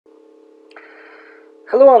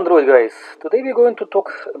Hello Android guys, today we're going to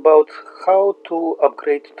talk about how to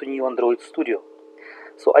upgrade to new Android Studio.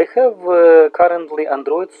 So I have currently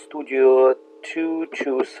Android Studio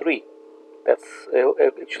 2.2.3. That's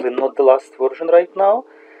actually not the last version right now.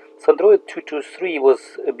 So Android 2.2.3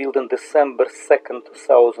 was built on December 2nd,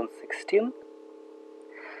 2016.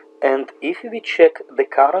 And if we check the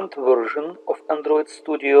current version of Android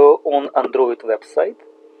Studio on Android website,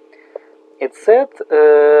 it said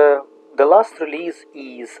the last release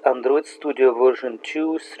is Android Studio version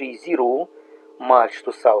 2.3.0 March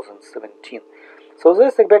 2017. So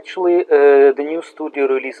this is actually the new Studio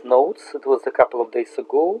release notes. It was a couple of days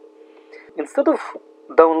ago. Instead of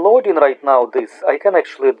downloading right now this, I can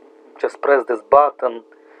actually just press this button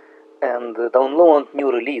and download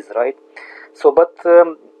new release, right? So, but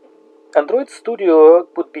Android Studio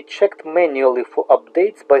could be checked manually for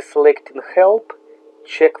updates by selecting Help,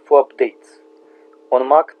 Check for Updates. On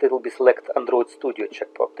Mac, it will be select Android Studio, check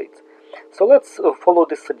for updates. So let's follow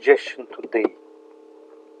this suggestion today.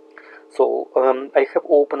 So I have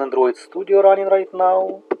open Android Studio running right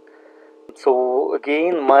now. So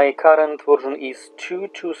again, my current version is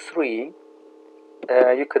 2.2.3.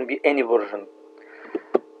 You can be any version.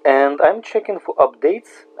 And I'm checking for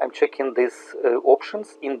updates. I'm checking these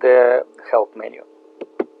options in the help menu.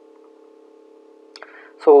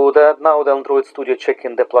 So that now the Android Studio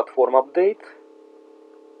checking the platform update.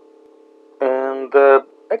 And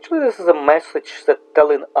actually this is a message that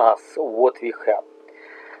telling us what we have.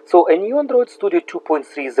 So a new Android Studio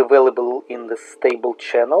 2.3 is available in the stable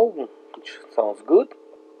channel, which sounds good.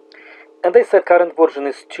 And they said current version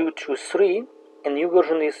is 2.2.3 and new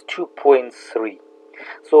version is 2.3.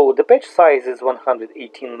 So the patch size is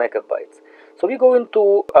 118 megabytes. So we're going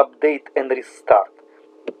to update and restart.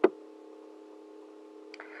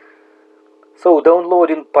 So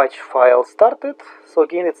downloading patch file started. So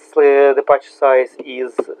again, it's the patch size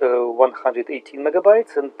is 118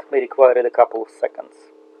 megabytes and may require a couple of seconds.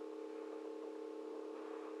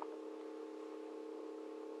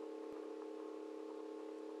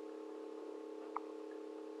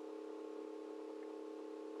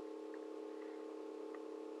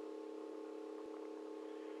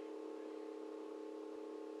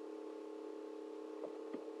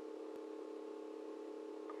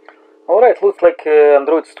 Alright, looks like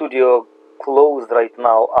Android Studio closed right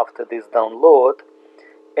now after this download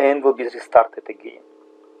and will be restarted again.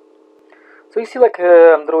 So you see like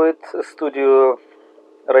Android Studio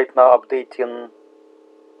right now updating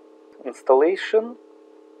installation.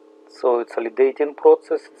 So it's validating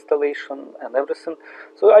process, installation and everything.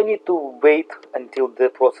 So I need to wait until the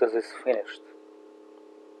process is finished.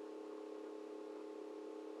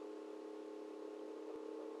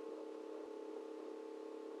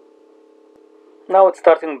 Now it's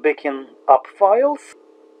starting backing up files.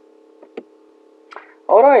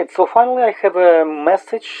 Alright, so finally I have a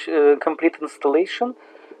message, complete installation.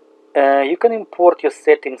 You can import your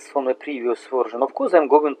settings from the previous version. Of course I'm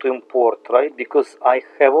going to import, right, because I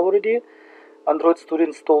have already Android Studio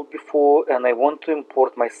installed before and I want to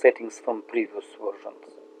import my settings from previous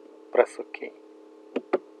versions. Press OK.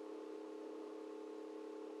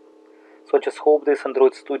 So I just hope this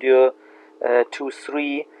Android Studio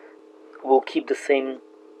 2.3 will keep the same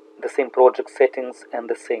project settings and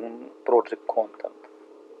the same project content.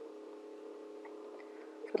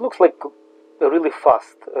 It looks like a really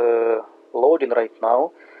fast loading right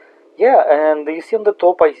now. Yeah, and you see on the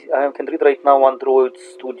top I can read right now Android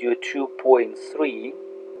Studio 2.3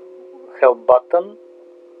 help button,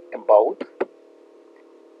 about,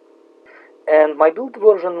 and my build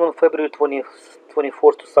version on February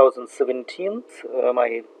 24, 2017.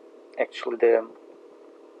 Actually the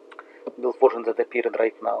build version that appeared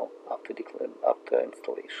right now after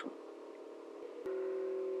installation.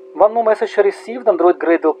 One more message I received: Android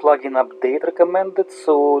Gradle plugin update recommended.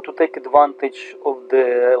 So to take advantage of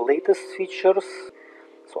the latest features,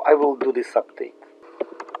 so I will do this update.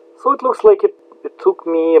 So it looks like it took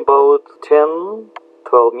me about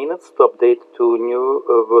 10-12 minutes to update to new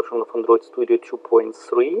version of Android Studio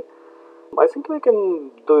 2.3. I think we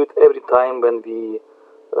can do it every time when we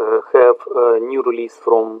have a new release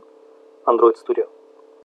from Android Studio.